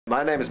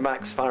My name is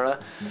Max Farrer.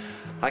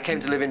 I came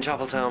to live in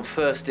Chapeltown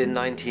first in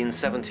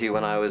 1970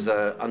 when I was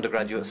an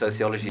undergraduate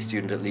sociology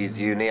student at Leeds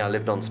Uni. I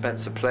lived on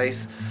Spencer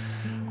Place,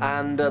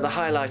 and the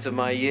highlight of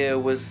my year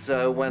was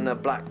when a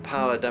Black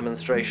Power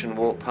demonstration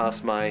walked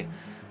past my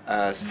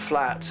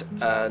flat,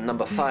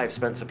 number 5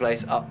 Spencer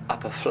Place,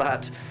 upper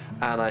flat,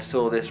 and I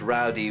saw this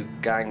rowdy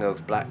gang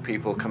of black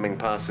people coming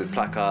past with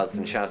placards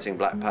and shouting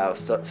Black Power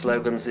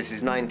slogans. This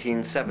is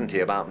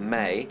 1970, about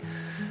May.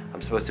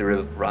 I'm supposed to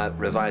be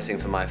revising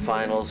for my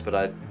finals, but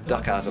I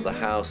duck out of the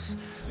house,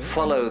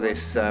 follow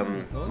this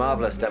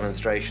marvellous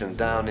demonstration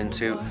down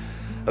into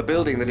a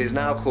building that is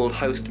now called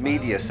Host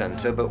Media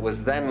Centre, but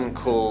was then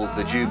called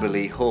the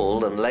Jubilee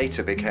Hall and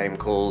later became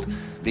called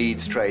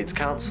Leeds Trades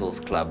Council's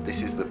Club.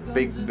 This is the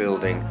big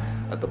building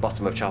at the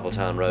bottom of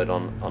Chapeltown Road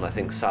on I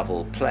think,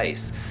 Savile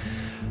Place.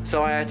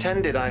 So I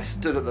attended, I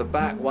stood at the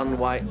back, one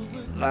white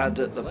lad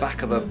at the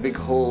back of a big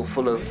hall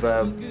full of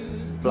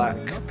black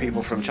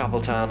people from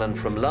Chapeltown and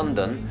from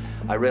London.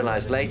 I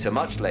realised later,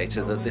 much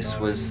later, that this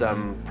was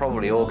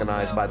probably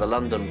organised by the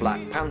London Black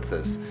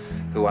Panthers,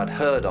 who I'd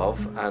heard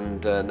of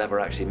and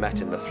never actually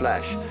met in the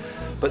flesh.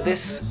 But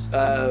this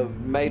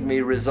made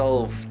me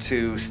resolve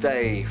to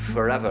stay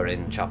forever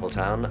in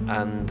Chapeltown,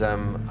 and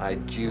I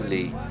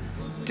duly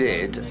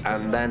did.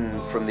 And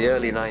then from the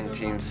early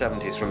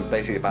 1970s, from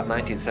basically about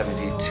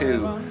 1972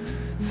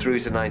 through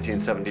to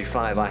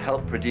 1975, I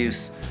helped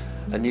produce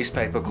a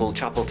newspaper called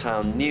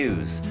Chapeltown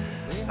News,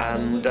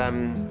 and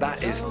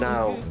that is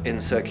now in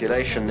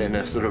circulation in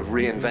a sort of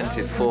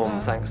reinvented form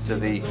thanks to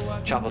the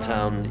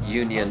Chapeltown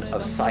Union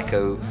of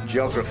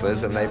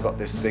Psychogeographers, and they've got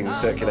this thing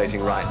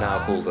circulating right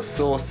now called The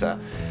Saucer,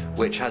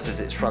 which has as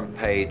its front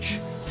page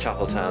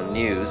Chapeltown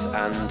News,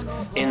 and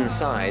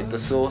inside The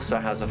Saucer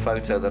has a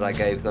photo that I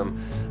gave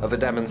them of a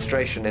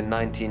demonstration in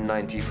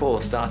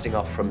 1994, starting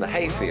off from the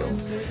Hayfield,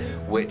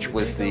 which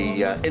was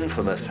the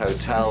infamous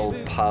hotel,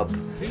 pub,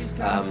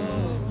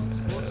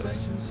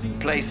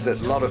 place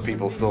that a lot of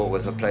people thought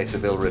was a place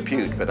of ill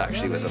repute, but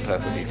actually was a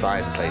perfectly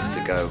fine place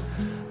to go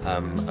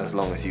as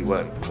long as you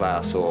weren't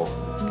class or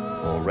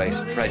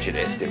race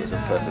prejudiced. It was a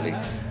perfectly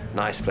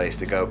nice place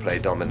to go, play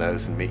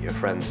dominoes and meet your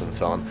friends and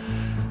so on.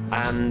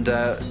 And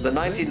the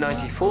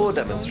 1994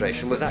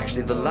 demonstration was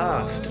actually the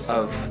last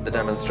of the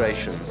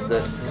demonstrations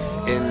that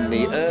in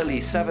the early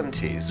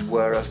 70s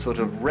were a sort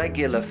of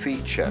regular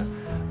feature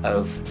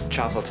of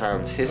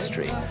Chapeltown's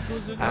history.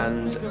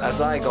 And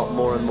as I got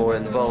more and more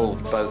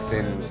involved both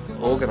in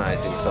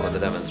organising some of the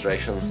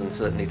demonstrations and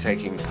certainly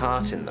taking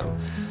part in them,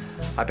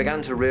 I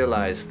began to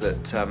realise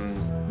that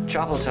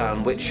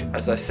Chapeltown, which,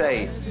 as I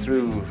say,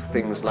 through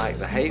things like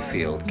the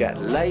Hayfield, get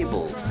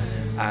labelled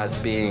as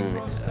being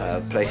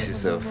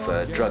places of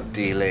drug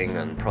dealing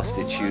and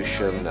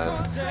prostitution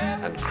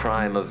and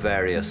crime of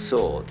various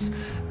sorts,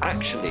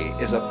 actually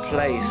is a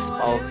place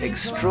of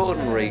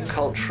extraordinary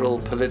cultural,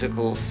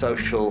 political,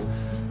 social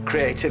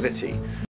creativity.